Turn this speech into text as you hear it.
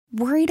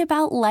Worried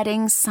about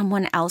letting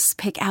someone else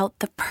pick out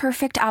the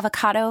perfect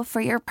avocado for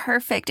your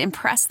perfect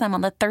impress them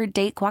on the third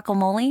date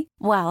guacamole?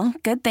 Well,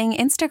 good thing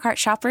Instacart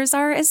shoppers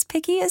are as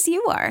picky as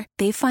you are.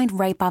 They find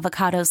ripe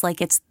avocados like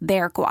it's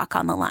their guac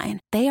on the line.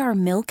 They are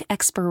milk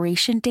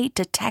expiration date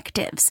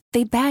detectives.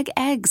 They bag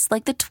eggs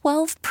like the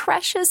 12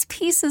 precious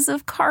pieces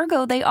of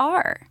cargo they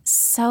are.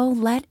 So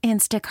let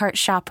Instacart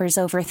shoppers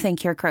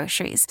overthink your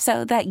groceries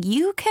so that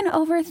you can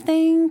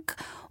overthink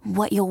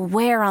what you'll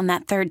wear on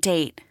that third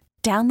date.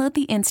 Download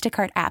the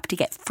Instacart app to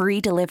get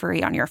free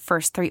delivery on your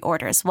first 3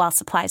 orders while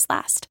supplies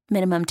last.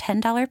 Minimum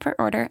 $10 per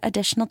order.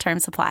 Additional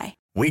terms apply.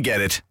 We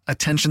get it.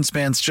 Attention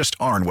spans just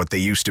aren't what they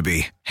used to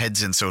be.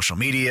 Heads in social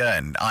media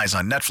and eyes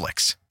on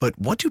Netflix. But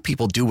what do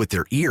people do with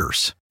their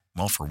ears?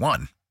 Well, for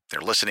one, they're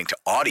listening to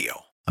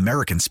audio.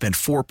 Americans spend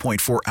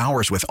 4.4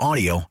 hours with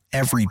audio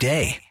every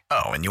day.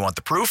 Oh, and you want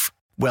the proof?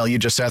 Well, you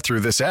just sat through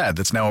this ad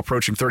that's now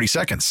approaching 30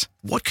 seconds.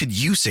 What could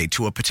you say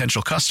to a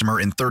potential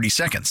customer in 30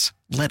 seconds?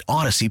 Let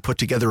Odyssey put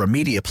together a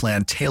media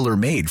plan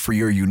tailor-made for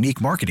your unique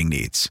marketing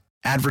needs.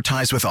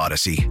 Advertise with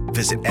Odyssey.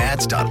 Visit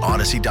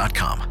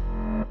ads.odyssey.com.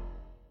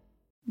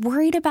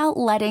 Worried about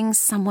letting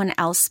someone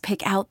else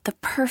pick out the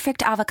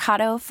perfect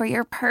avocado for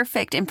your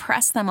perfect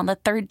impress them on the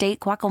third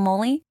date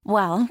guacamole?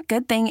 Well,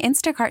 good thing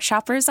Instacart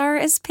shoppers are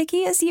as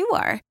picky as you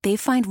are. They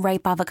find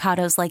ripe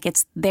avocados like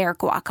it's their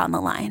guac on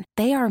the line.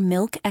 They are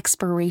milk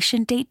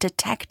expiration date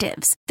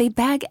detectives. They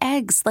bag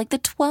eggs like the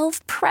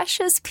 12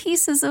 precious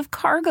pieces of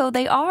cargo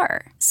they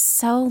are.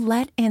 So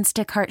let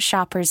Instacart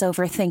shoppers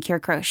overthink your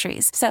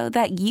groceries so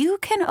that you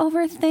can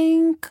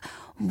overthink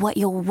what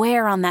you'll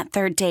wear on that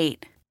third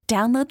date.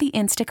 Download the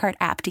Instacart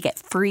app to get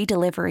free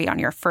delivery on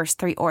your first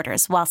 3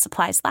 orders while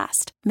supplies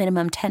last.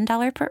 Minimum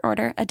 $10 per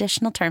order.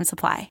 Additional terms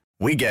apply.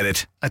 We get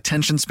it.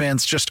 Attention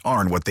spans just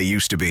aren't what they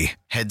used to be.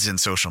 Heads in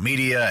social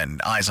media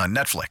and eyes on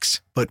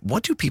Netflix. But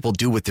what do people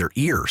do with their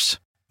ears?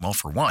 Well,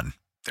 for one,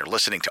 they're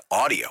listening to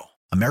audio.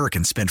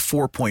 Americans spend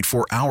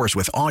 4.4 hours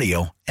with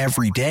audio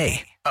every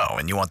day. Oh,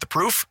 and you want the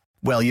proof?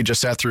 Well, you just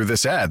sat through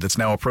this ad that's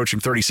now approaching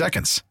 30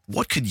 seconds.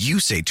 What could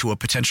you say to a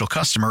potential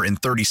customer in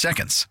 30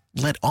 seconds?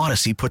 Let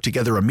Odyssey put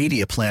together a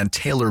media plan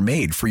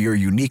tailor-made for your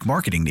unique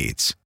marketing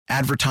needs.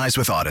 Advertise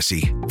with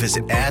Odyssey.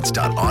 Visit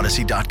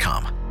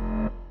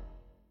ads.odyssey.com.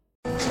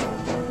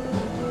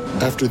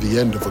 After the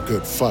end of a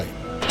good fight,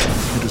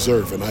 you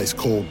deserve an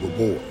ice-cold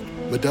reward.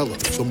 Modelo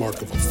is the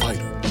mark of a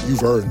fighter.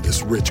 You've earned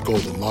this rich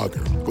golden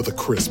lager with a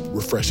crisp,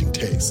 refreshing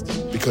taste.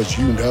 Because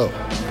you know,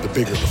 the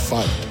bigger the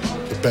fight,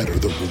 the better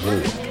the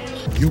reward.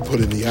 You put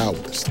in the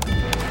hours,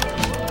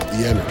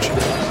 the energy,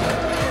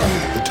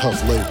 the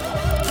tough labor.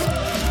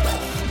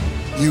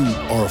 You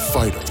are a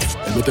fighter,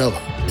 and Modelo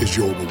is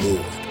your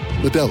reward.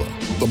 Modelo,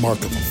 the mark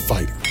of a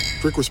fighter.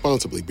 Drink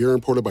responsibly. Beer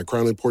imported by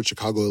Crown Imports,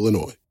 Chicago,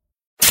 Illinois.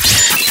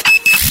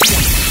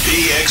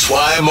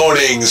 PXY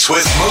Mornings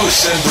with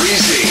Moose and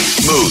Breezy.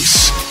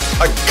 Moose,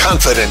 a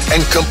confident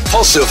and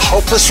compulsive,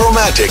 hopeless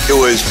romantic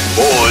who is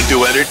born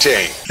to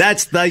entertain.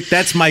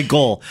 That's my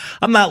goal.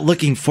 I'm not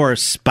looking for a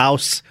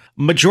spouse.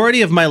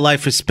 Majority of my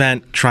life is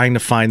spent trying to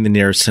find the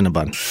nearest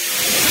Cinnabon.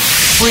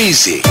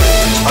 Breezy,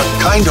 a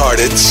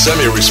kind-hearted,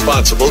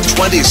 semi-responsible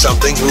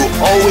 20-something who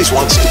always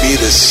wants to be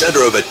the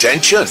center of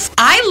attention.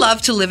 I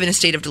love to live in a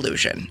state of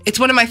delusion. It's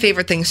one of my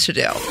favorite things to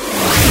do. The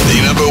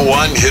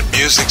 #1 hit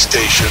music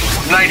station,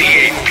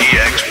 98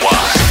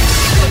 PXY.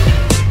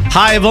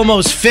 High of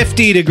almost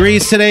 50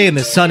 degrees today, and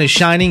the sun is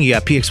shining. You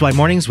got PXY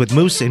Mornings with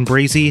Moose and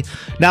Breezy.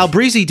 Now,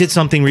 Breezy did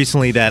something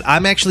recently that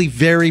I'm actually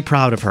very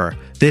proud of her.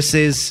 This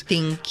is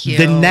Thank you.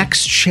 The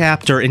next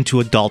chapter into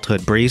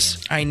adulthood, Breeze.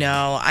 I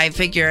know. I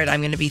figured I'm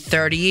going to be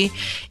 30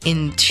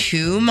 in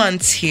 2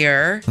 months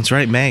here. That's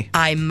right, May.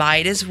 I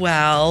might as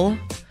well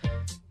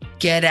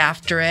get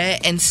after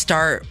it and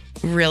start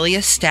really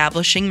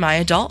establishing my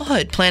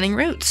adulthood, planning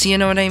roots. You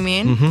know what I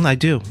mean? Mm-hmm, I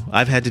do.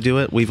 I've had to do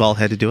it. We've all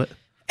had to do it.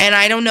 And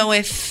I don't know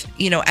if,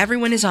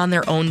 everyone is on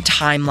their own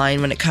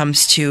timeline when it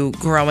comes to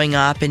growing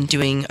up and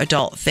doing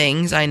adult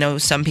things. I know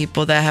some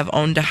people that have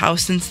owned a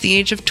house since the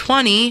age of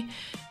 20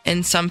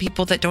 and some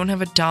people that don't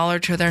have a dollar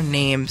to their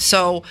name.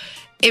 So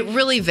it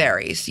really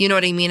varies. You know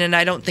what I mean? And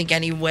I don't think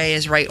any way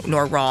is right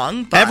nor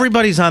wrong. But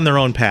everybody's on their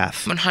own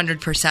path.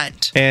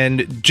 100%.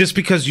 And just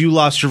because you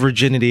lost your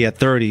virginity at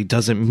 30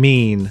 doesn't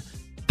mean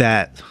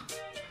that...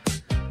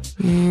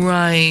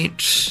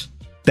 Right.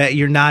 That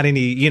you're not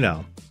any,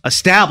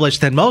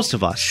 established than most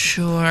of us.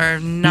 Sure.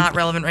 Not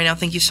relevant right now.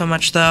 Thank you so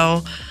much,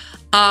 though.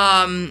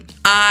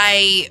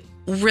 I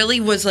really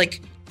was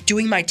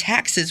doing my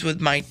taxes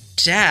with my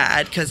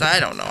dad because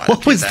I don't know how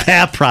what was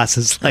that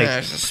process like? It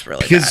was just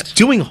really because bad.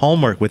 Doing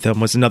homework with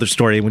him was another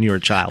story when you were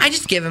a child. I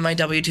just give him my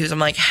W-2s. I'm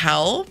like,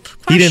 help?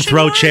 He didn't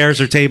throw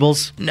chairs or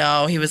tables?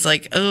 No, he was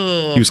like,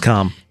 oh. He was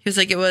calm. He was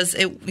like,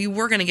 you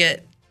were going to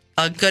get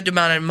a good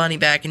amount of money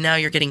back and now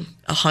you're getting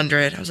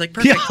 100. I was like,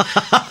 perfect.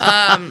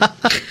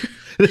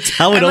 That's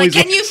how I'm always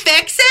like, can you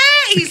fix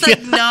it? He's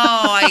like, no,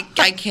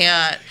 I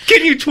can't.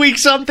 Can you tweak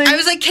something? I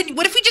was like,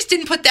 what if we just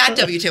didn't put that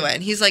W-2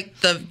 in? He's like,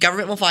 the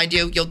government will find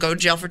you. You'll go to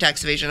jail for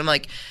tax evasion. I'm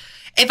like,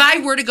 If I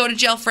were to go to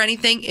jail for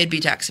anything, it'd be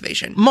tax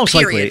evasion. Most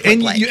Period, likely.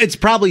 And point blank. it's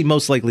probably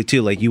most likely,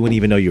 too. Like, you wouldn't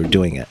even know you were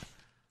doing it.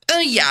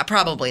 Yeah,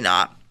 probably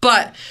not.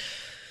 But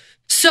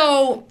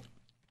so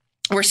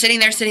we're sitting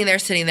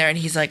there, and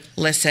he's like,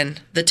 listen,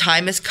 the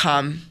time has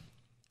come.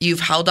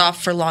 You've held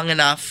off for long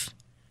enough.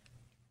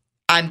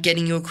 I'm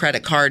getting you a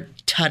credit card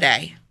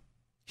today.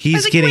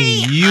 He's like,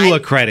 getting you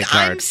a credit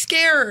card. I'm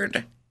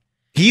scared.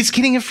 He's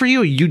getting it for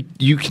you.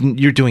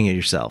 You're doing it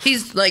yourself.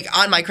 He's like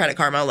on my Credit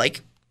Karma,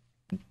 like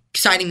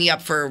signing me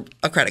up for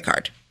a credit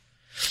card.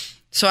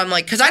 So I'm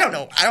like, because I don't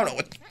know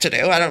what to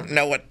do. I don't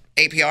know what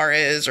APR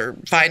is or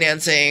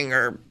financing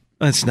or.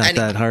 It's not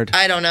that hard.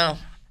 I don't know.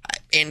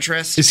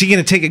 Interest. Is he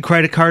going to take a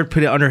credit card,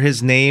 put it under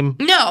his name?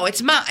 No,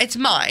 it's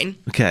mine.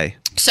 Okay.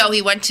 So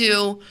he went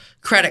to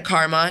Credit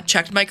Karma,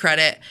 checked my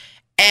credit,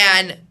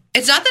 and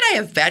it's not that I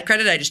have bad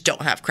credit. I just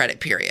don't have credit,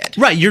 period.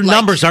 Right. Your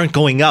numbers aren't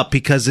going up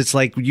because it's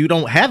like you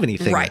don't have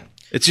anything. Right.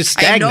 It's just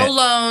stagnant. I have no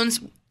loans.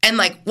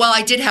 And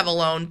I did have a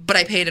loan, but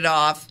I paid it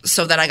off.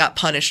 So then I got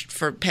punished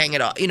for paying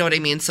it off. You know what I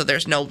mean? So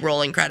there's no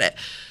rolling credit.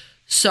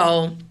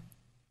 So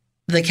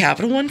the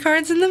Capital One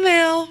card's in the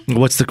mail.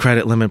 What's the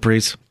credit limit,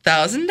 Breeze?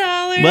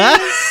 $1,000.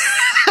 What?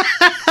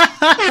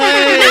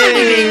 Not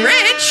me being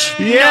rich.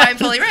 Yeah. No, I'm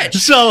fully rich.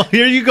 So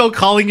here you go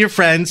calling your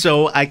friend.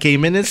 So I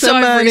came in and some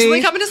money. So I've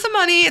recently come into some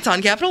money. It's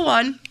on Capital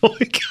One. Oh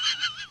my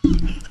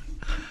God.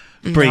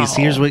 Breeze,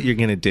 here's what you're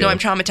going to do. No, I'm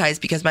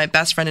traumatized because my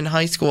best friend in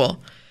high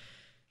school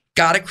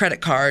got a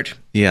credit card.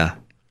 Yeah.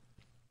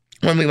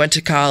 When we went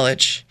to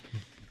college,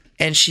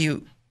 and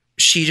she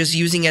just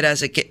using it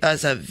as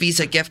a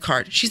Visa gift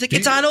card. She's like,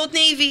 it's on Old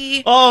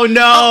Navy. Oh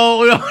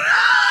no.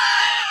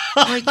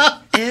 I'm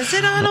like, is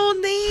it on Old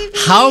Navy?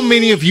 How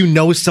many of you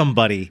know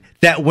somebody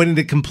that went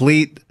into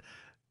complete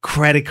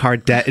credit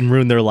card debt and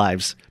ruined their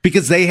lives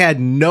because they had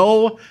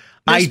no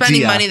They're idea.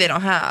 spending money they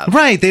don't have.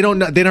 Right. They don't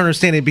know. They don't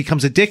understand. It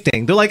becomes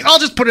addicting. They're like, I'll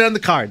just put it on the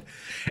card.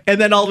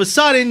 And then all of a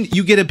sudden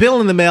you get a bill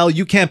in the mail.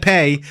 You can't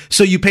pay.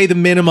 So you pay the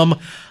minimum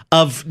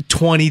of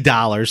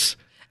 $20.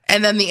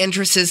 And then the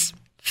interest is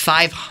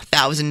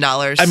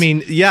 $5,000. I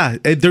mean, yeah,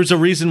 there's a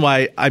reason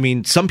why. I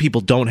mean, some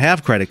people don't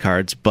have credit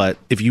cards, but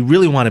if you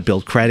really want to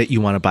build credit, you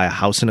want to buy a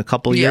house in a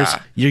couple of years,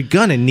 you're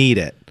going to need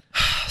it.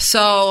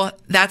 So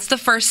that's the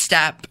first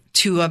step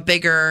to a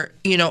bigger,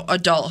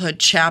 adulthood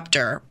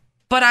chapter.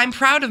 But I'm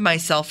proud of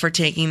myself for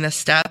taking this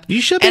step.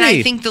 You should be. And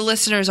I think the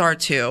listeners are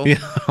too. Yeah,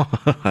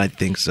 I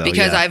think so.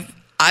 Because yeah.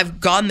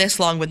 I've gone this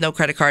long with no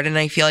credit card, and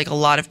I feel like a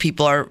lot of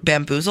people are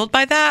bamboozled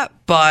by that.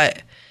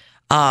 But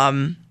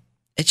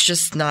it's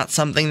just not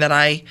something that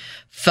I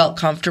felt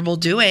comfortable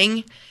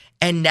doing.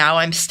 And now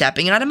I'm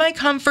stepping out of my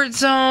comfort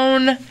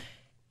zone,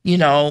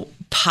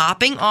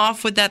 popping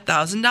off with that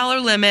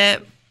 $1,000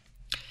 limit.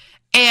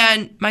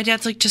 And my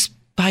dad's like, just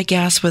buy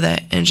gas with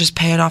it and just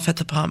pay it off at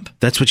the pump.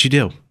 That's what you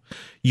do.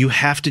 You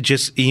have to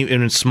just,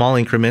 in small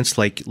increments,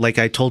 like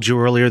I told you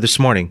earlier this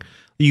morning,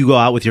 you go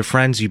out with your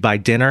friends, you buy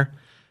dinner,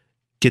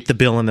 get the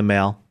bill in the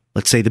mail.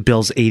 Let's say the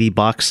bill's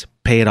 $80,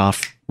 pay it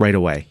off right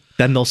away.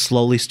 Then they'll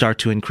slowly start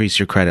to increase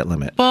your credit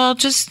limit. Well,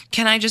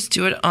 can I just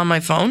do it on my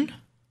phone?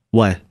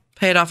 What?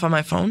 Pay it off on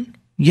my phone?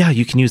 Yeah,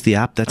 you can use the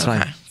app. That's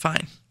fine.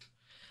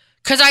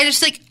 Because I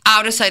just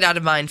out of sight, out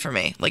of mind for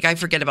me. Like I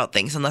forget about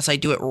things unless I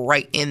do it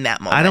right in that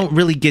moment. I don't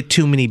really get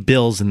too many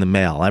bills in the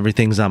mail.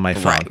 Everything's on my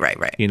phone.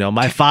 Right.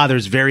 My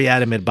father's very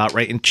adamant about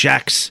writing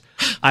checks.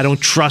 I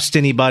don't trust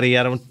anybody.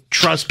 I don't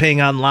trust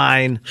paying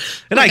online.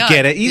 And I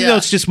get it. Even though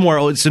it's just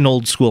it's an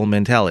old school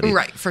mentality.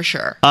 Right, for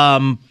sure.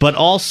 But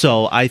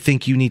also, I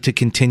think you need to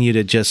continue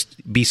to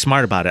just be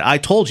smart about it. I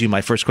told you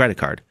my first credit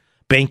card.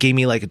 Bank gave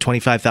me like a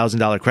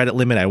 $25,000 credit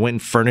limit. I went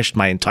and furnished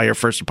my entire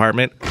first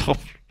apartment.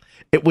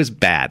 It was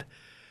bad.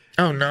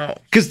 Oh, no.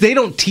 Because they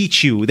don't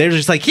teach you. They're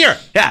just like, here,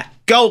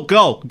 go,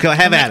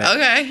 have at it.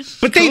 Okay.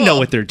 But they know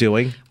what they're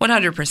doing.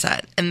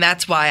 100%. And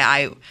that's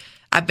why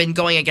I've been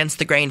going against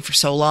the grain for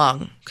so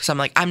long. Because I'm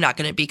like, I'm not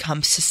going to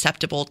become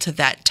susceptible to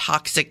that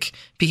toxic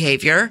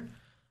behavior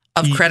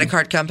of credit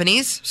card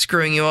companies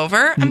screwing you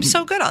over. I'm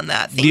so good on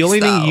that. The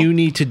only thing you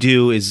need to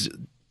do is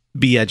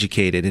be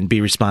educated and be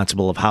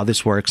responsible of how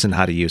this works and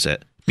how to use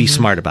it. Be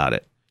smart about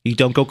it. You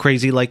don't go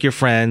crazy like your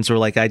friends or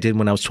like I did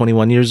when I was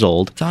 21 years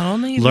old.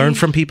 Learn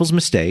from people's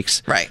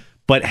mistakes. Right.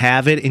 But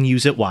have it and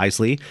use it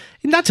wisely.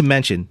 And not to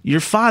mention,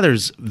 your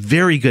father's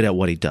very good at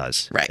what he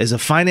does. Right. As a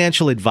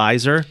financial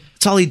advisor,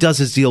 that's all he does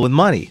is deal with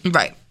money.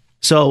 Right.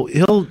 So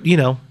he'll,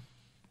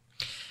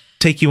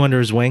 take you under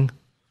his wing.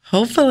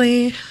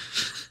 Hopefully.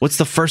 What's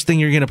the first thing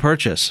you're going to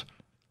purchase?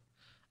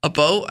 A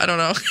boat? I don't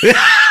know.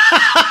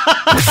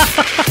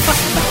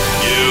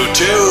 You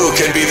too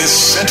can be the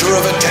center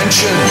of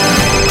attention.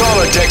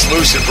 Call or text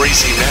Moose and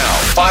Breezy now.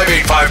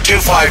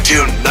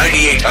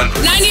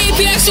 585-252-9800.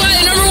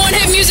 98PXY, the #1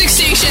 hit music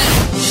station.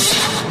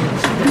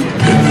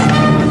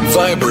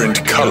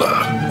 Vibrant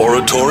color,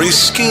 oratory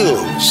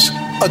skills,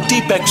 a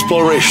deep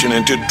exploration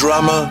into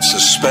drama,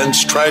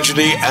 suspense,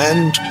 tragedy,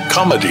 and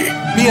comedy.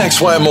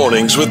 PXY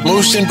Mornings with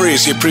Moose and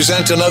Breezy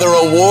present another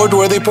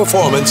award-worthy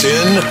performance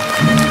in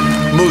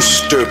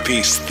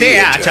Moosterpiece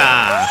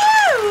Theater.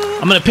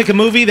 I'm going to pick a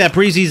movie that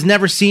Breezy's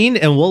never seen,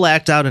 and we'll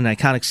act out an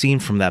iconic scene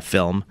from that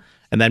film.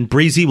 And then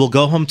Breezy will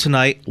go home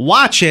tonight,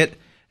 watch it,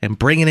 and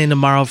bring it in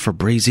tomorrow for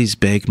Breezy's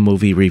big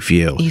movie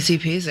review. Easy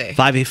peasy.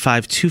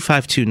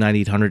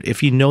 585-252-9800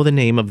 if you know the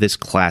name of this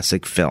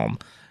classic film.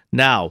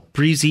 Now,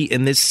 Breezy,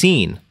 in this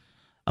scene,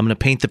 I'm going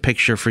to paint the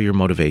picture for your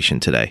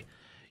motivation today.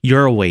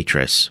 You're a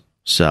waitress,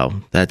 so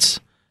that's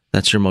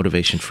your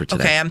motivation for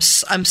today. Okay, I'm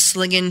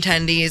slinging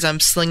tendies. I'm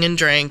slinging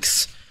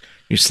drinks.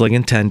 You're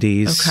slinging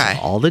tendies, okay.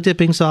 All the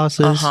dipping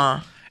sauces.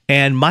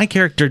 And my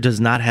character does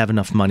not have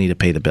enough money to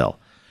pay the bill.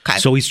 Okay.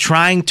 So he's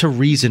trying to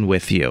reason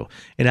with you.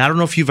 And I don't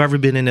know if you've ever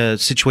been in a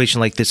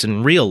situation like this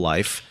in real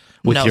life.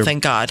 No,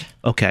 thank God.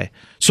 Okay.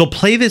 So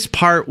play this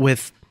part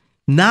with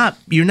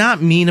you're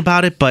not mean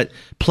about it, but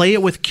play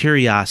it with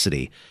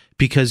curiosity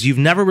because you've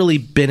never really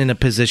been in a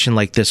position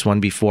like this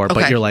one before,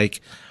 but you're like,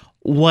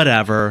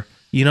 whatever.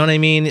 You know what I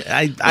mean?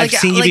 I've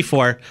seen you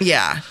before.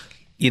 Yeah.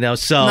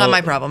 So. Not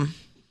my problem.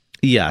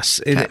 Yes.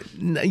 Okay.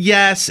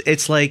 Yes,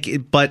 it's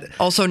like, but.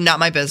 Also not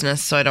my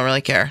business, so I don't really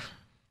care.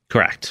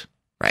 Correct.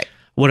 Right.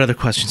 What other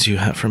questions do you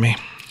have for me?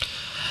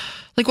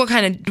 Like what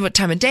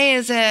time of day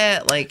is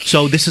it? Like,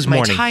 so this is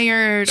morning. Am I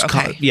tired?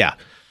 Okay. Yeah.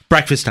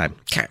 Breakfast time.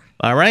 Okay.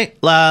 All right.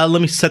 Let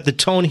me set the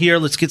tone here.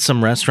 Let's get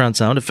some restaurant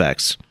sound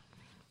effects.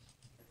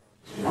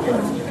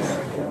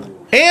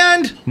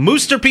 And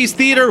Moosterpiece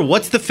Theater,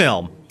 what's the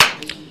film?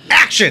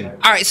 Action.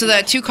 All right. So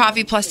that 2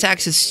 coffee plus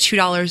tax is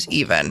 $2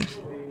 even.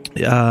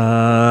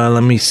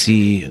 Let me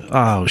see.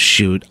 Oh,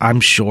 shoot.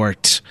 I'm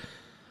short.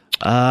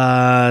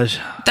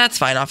 That's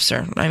fine,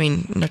 officer. I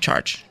mean, no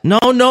charge. No,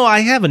 I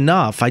have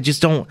enough. I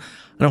don't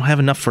have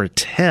enough for a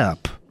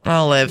tip.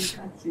 I'll live.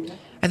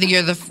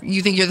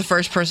 You think you're the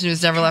first person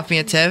who's never left me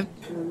a tip?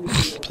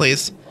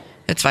 Please.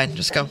 It's fine.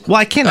 Just go. Well,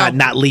 I cannot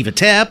not leave a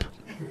tip.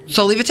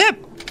 So leave a tip.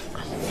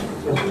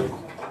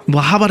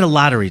 Well, how about a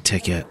lottery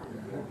ticket?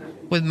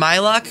 With my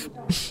luck,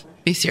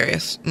 be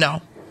serious.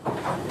 No.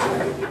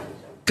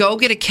 Go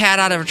get a cat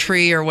out of a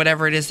tree or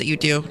whatever it is that you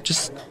do.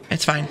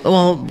 It's fine.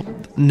 Well,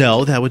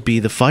 no, that would be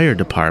the fire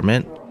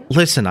department.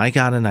 Listen, I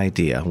got an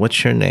idea.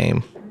 What's your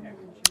name?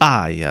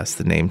 Ah, yes,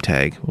 the name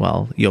tag.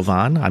 Well,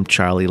 Yovan, I'm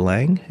Charlie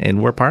Lang,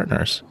 and we're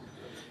partners.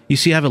 You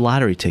see, I have a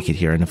lottery ticket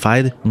here, and if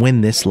I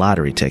win this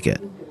lottery ticket,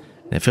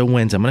 and if it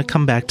wins, I'm going to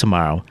come back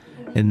tomorrow,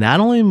 and not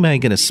only am I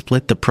going to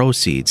split the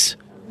proceeds,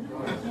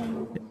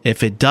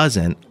 if it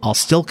doesn't, I'll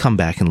still come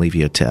back and leave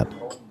you a tip.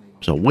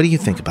 So what do you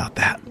think about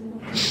that?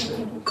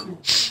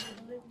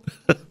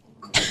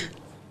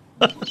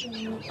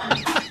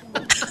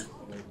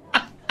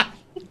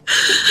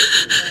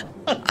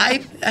 I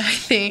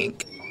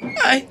think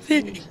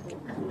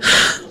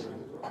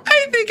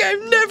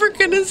I'm never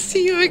gonna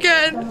see you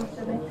again.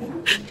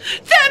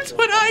 That's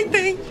what I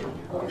think.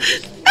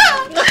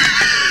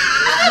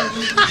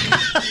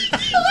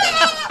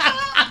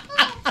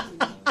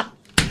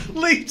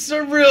 Leaves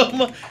the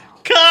room.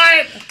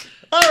 Cut.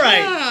 All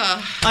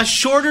right. A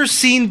shorter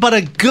scene, but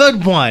a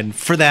good one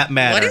for that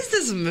matter. What is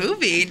this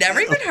movie? Never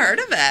even heard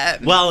of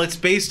it. Well, it's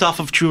based off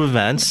of true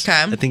events.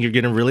 Okay. I think you're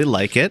going to really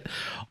like it.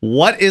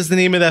 What is the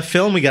name of that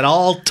film? We got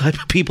all type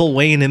of people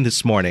weighing in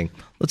this morning.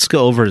 Let's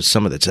go over to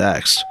some of the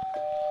text.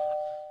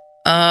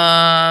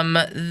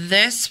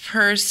 This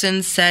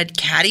person said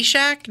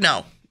Caddyshack?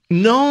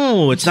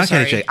 No, it's not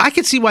Caddyshack. I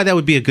can see why that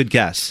would be a good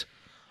guess.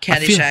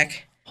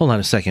 Caddyshack. Hold on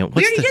a second.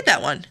 We already did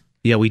that one.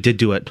 Yeah, we did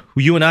do it.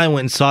 You and I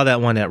went and saw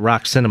that one at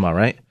Rock Cinema,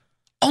 right?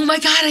 Oh my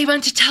God, I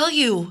meant to tell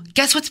you.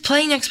 Guess what's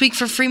playing next week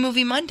for Free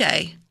Movie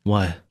Monday?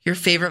 What? Your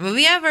favorite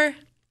movie ever.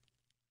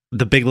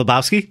 The Big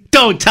Lebowski?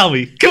 Don't tell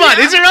me. Come on,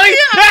 is it really?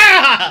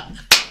 Yeah.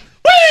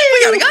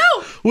 We gotta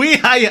go.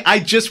 I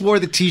just wore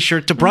the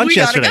T-shirt to brunch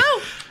yesterday. We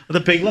gotta go. The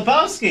Big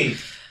Lebowski.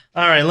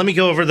 All right, let me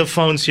go over the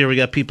phones here. We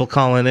got people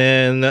calling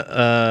in.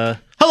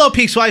 Hello,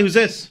 PXY. Who's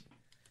this?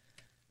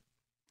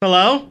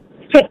 Hello?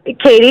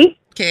 Katie.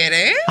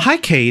 Katie? Hi,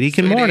 Katie.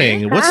 Good Sweetie.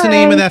 morning. What's the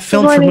name of that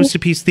film for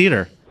Moosterpiece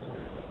Theater?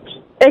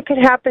 It Could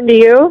Happen to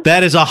You.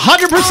 That is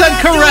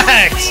 100%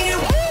 correct.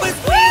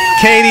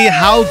 Katie,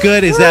 how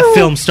good is that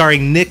film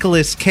starring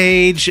Nicolas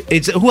Cage?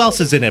 Who else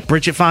is in it?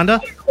 Bridget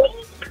Fonda?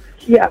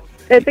 Yeah,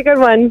 it's a good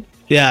one.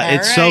 Yeah, All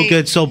it's right. so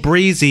good. So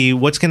Breezy,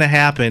 what's going to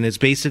happen is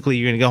basically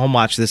you're going to go home and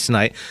watch this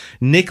tonight.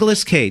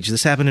 Nicolas Cage,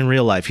 this happened in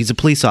real life. He's a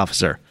police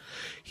officer.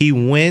 He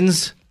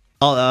wins,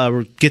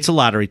 gets a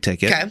lottery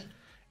ticket, Okay.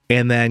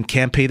 and then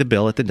can't pay the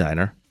bill at the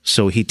diner.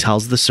 So he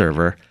tells the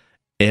server,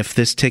 if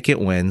this ticket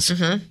wins,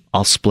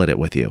 I'll split it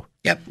with you.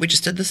 Yep, we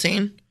just did the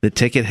scene. The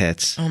ticket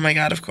hits, Oh my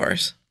God, of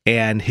course.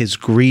 and his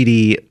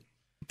greedy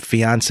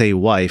fiance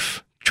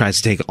wife tries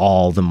to take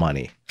all the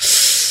money.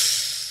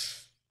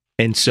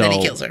 And so Then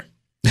he kills her.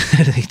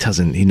 he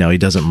doesn't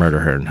murder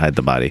her and hide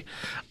the body.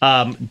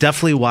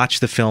 Definitely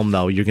watch the film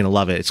though. You're gonna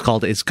love it. It's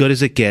called As Good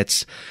as It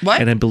Gets. What?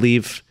 And I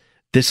believe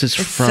this is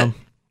from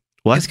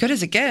what? As good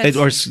as it gets.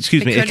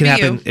 Excuse me. It could could be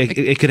happen.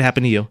 you. It could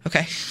happen to you.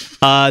 Okay.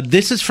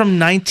 This is from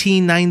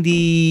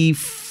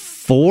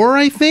 1994,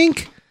 I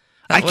think.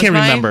 That I was can't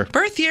my remember.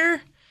 birth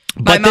year.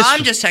 But My this-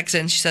 mom just texted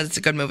in. She says it's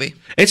a good movie.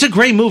 It's a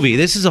great movie.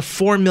 This is a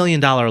 $4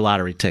 million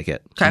lottery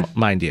ticket, Okay.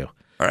 mind you.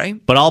 right?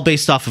 But all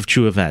based off of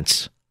true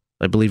events.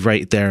 I believe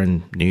right there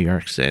in New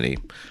York City.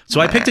 So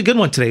I picked a good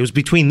one today. It was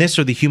between this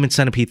or the Human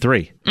Centipede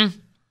 3,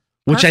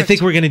 which I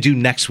think we're going to do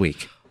next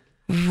week.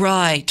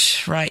 Right.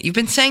 You've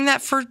been saying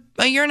that for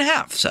a year and a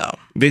half, so.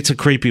 It's a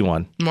creepy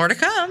one. More to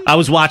come. I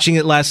was watching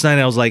it last night.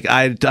 And I was like,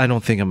 I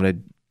don't think I'm going to.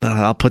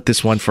 I'll put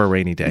this one for a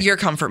rainy day. Your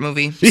comfort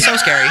movie. So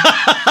scary.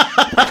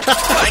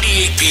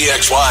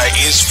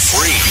 98PXY is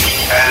free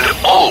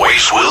and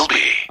always will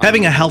be.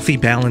 Having a healthy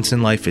balance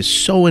in life is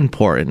so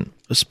important,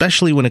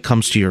 especially when it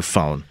comes to your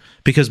phone,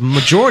 because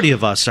majority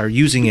of us are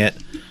using it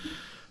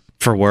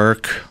for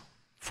work,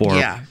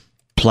 for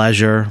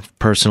pleasure,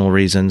 personal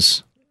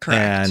reasons.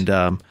 Correct.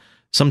 And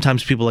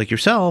sometimes people like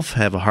yourself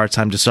have a hard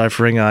time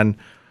deciphering on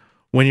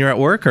when you're at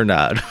work or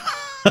not.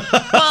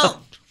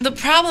 Well, the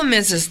problem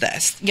is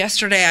this.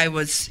 Yesterday I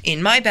was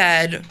in my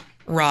bed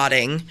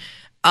rotting,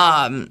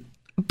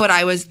 but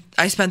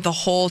I spent the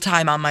whole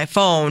time on my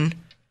phone.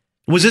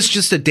 Was this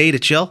just a day to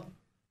chill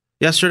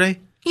yesterday?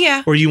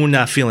 Yeah. Or you were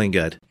not feeling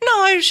good?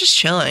 No, I was just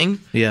chilling.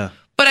 Yeah.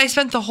 But I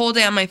spent the whole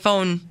day on my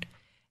phone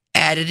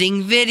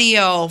editing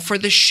video for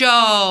the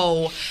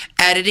show,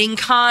 editing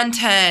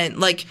content,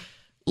 like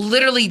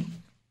literally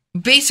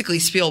basically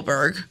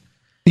Spielberg.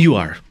 You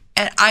are.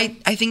 And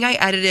I think I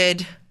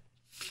edited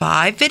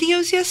 5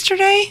 videos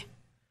yesterday,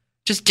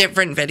 just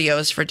different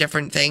videos for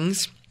different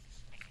things.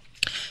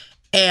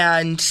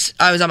 And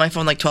I was on my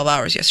phone like 12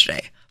 hours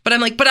yesterday. But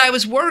I'm like, but I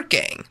was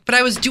working, but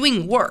I was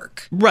doing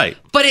work. Right.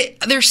 But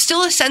there's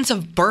still a sense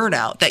of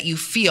burnout that you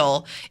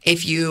feel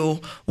if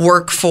you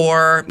work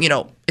for,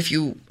 if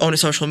you own a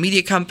social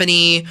media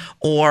company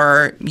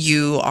or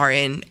you are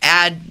in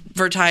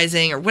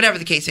advertising or whatever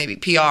the case may be,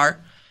 PR.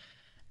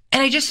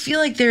 And I just feel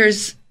like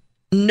there's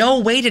no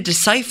way to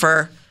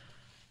decipher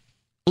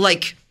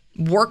like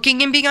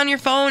working and being on your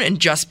phone and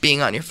just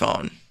being on your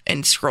phone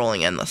and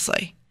scrolling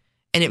endlessly.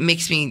 And it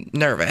makes me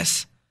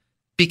nervous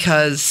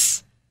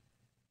because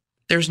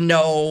there's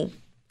no,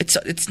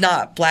 it's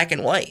not black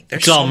and white.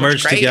 There's it's all so much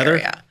merged gray together.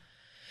 Area.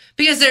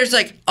 Because there's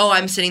like,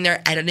 I'm sitting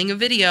there editing a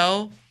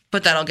video,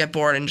 but then I'll get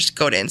bored and just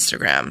go to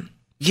Instagram.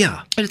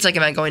 Yeah. But it's like,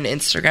 am I going to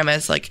Instagram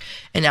as like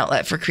an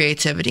outlet for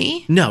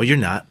creativity? No, you're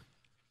not.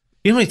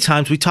 You know how many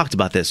times we talked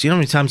about this? You know how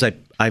many times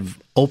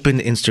I've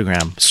opened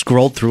Instagram,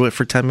 scrolled through it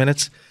for 10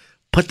 minutes,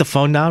 put the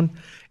phone down,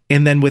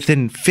 and then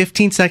within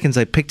 15 seconds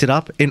I picked it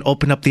up and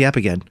opened up the app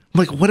again. I'm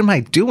like, what am I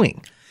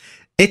doing?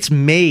 It's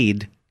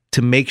made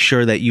to make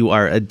sure that you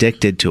are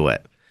addicted to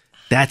it.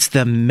 That's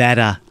the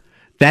meta.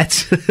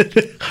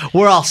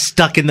 We're all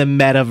stuck in the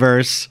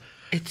metaverse.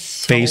 It's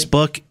so...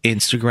 Facebook,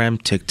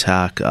 Instagram,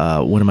 TikTok.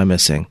 What am I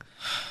missing?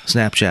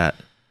 Snapchat.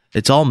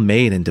 It's all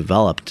made and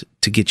developed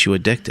to get you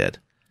addicted.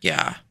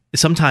 Yeah.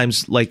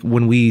 Sometimes, like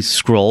when we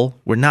scroll,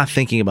 we're not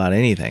thinking about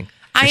anything.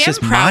 It's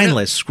just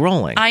mindless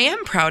scrolling. I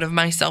am proud of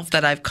myself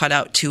that I've cut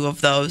out 2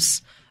 of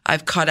those.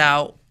 I've cut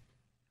out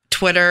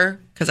Twitter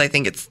because I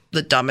think it's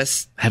the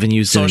dumbest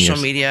social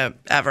media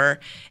ever,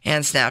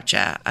 and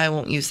Snapchat. I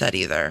won't use that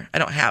either. I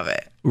don't have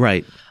it.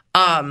 Right.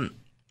 But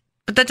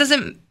it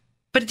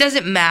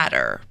doesn't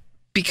matter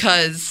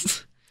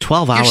because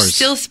 12 hours. You're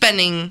still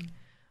spending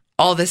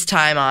all this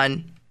time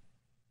on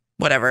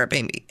whatever,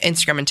 maybe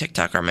Instagram and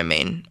TikTok are my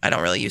main. I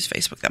don't really use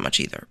Facebook that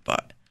much either,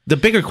 but the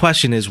bigger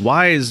question is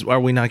are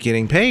we not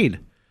getting paid?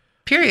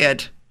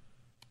 Period.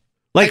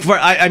 Like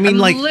I'm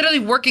literally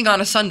working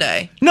on a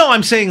Sunday. No,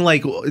 I'm saying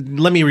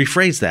let me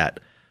rephrase that.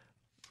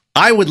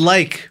 I would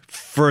like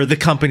for the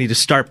company to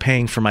start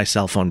paying for my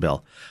cell phone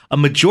bill. A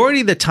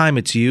majority of the time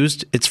it's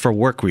used, it's for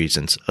work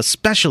reasons,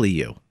 especially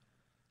you.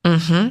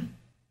 Mm-hmm.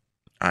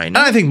 I know. And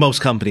I think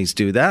most companies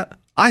do that.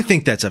 I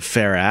think that's a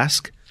fair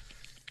ask.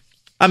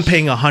 I'm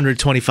paying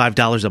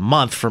 $125 a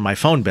month for my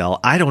phone bill.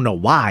 I don't know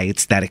why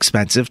it's that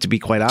expensive, to be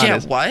quite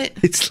honest. Yeah, what?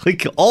 It's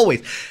like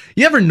always.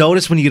 You ever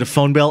notice when you get a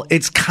phone bill,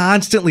 it's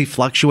constantly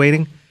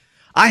fluctuating?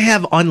 I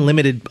have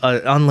unlimited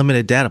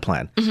data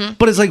plan. Mm-hmm.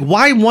 But it's like,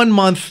 why 1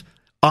 month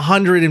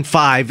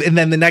 105 and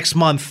then the next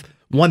month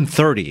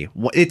 130?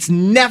 It's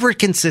never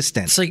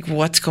consistent. It's like,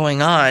 what's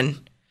going on?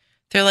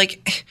 They're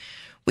like,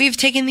 we've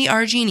taken the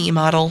RG&E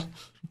model.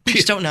 We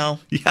just don't know.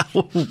 Yeah,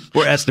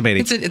 we're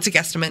estimating. It's a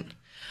guesstimate.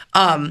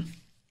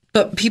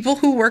 But people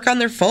who work on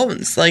their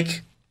phones,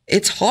 like,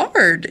 it's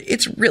hard.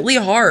 It's really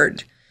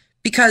hard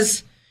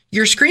because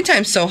your screen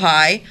time's so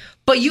high,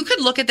 but you could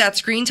look at that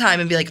screen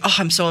time and be like, oh,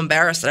 I'm so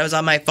embarrassed that I was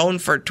on my phone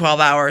for 12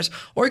 hours.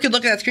 Or you could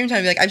look at that screen time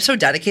and be like, I'm so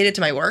dedicated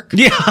to my work.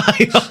 Yeah,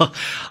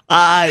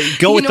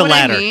 go with the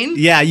latter. I mean?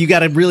 Yeah, you got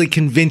to really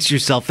convince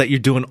yourself that you're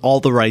doing all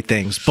the right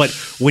things. But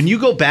when you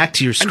go back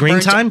to your screen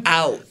time,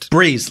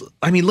 Breeze,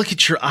 I mean, look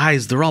at your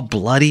eyes. They're all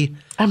bloody.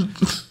 My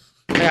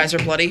eyes are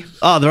bloody.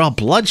 Oh, they're all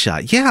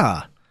bloodshot.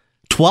 Yeah.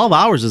 12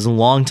 hours is a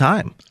long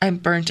time. I'm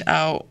burnt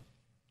out.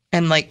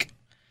 And like,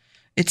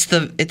 it's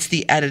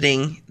the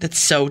editing that's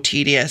so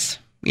tedious.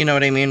 You know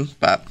what I mean?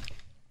 But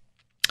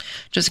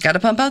just got to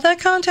pump out that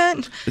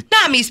content.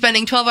 Not me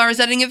spending 12 hours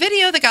editing a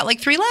video that got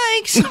like 3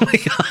 likes. Oh my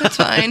God. That's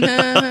fine.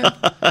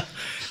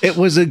 It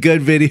was a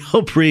good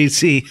video,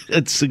 Breezy.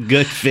 It's a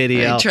good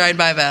video. I tried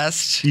my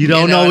best. You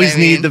don't always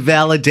need the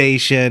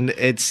validation.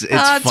 It's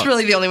it's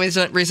really the only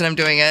reason I'm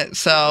doing it.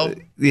 So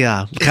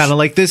yeah, kind of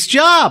like this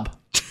job.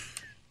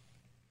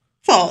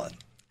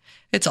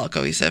 It's all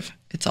cohesive.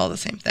 It's all the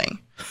same thing.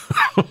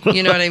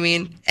 You know what I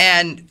mean?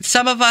 And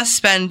some of us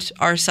spend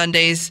our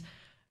Sundays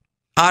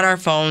on our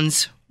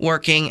phones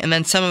working, and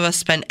then some of us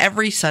spend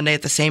every Sunday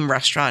at the same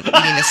restaurant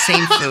eating the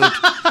same food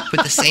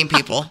with the same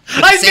people.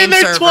 I've been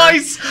there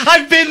twice.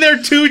 I've been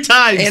there 2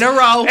 times in a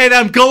row. And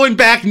I'm going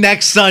back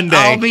next Sunday.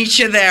 I'll meet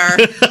you there.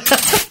 Hey,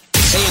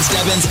 it's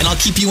Devins, and I'll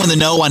keep you in the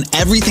know on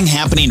everything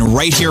happening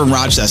right here in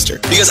Rochester.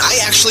 Because I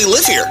actually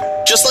live here,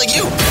 just like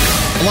you.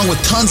 Along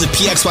with tons of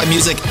PXY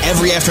music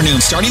every afternoon,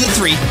 starting at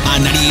 3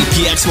 on 98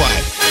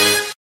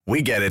 PXY.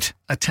 We get it.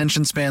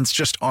 Attention spans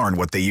just aren't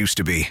what they used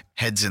to be.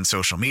 Heads in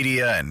social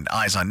media and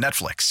eyes on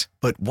Netflix.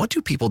 But what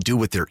do people do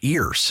with their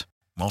ears?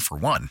 Well, for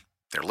one,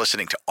 they're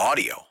listening to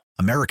audio.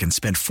 Americans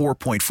spend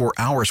 4.4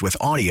 hours with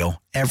audio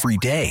every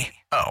day.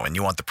 Oh, and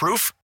you want the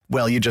proof?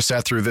 Well, you just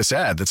sat through this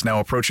ad that's now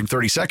approaching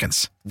 30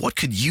 seconds. What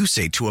could you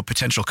say to a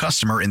potential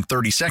customer in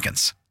 30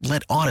 seconds?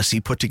 Let Odyssey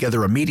put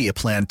together a media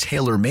plan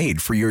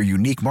tailor-made for your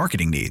unique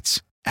marketing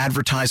needs.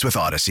 Advertise with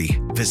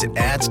Odyssey. Visit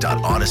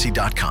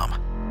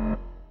ads.odyssey.com.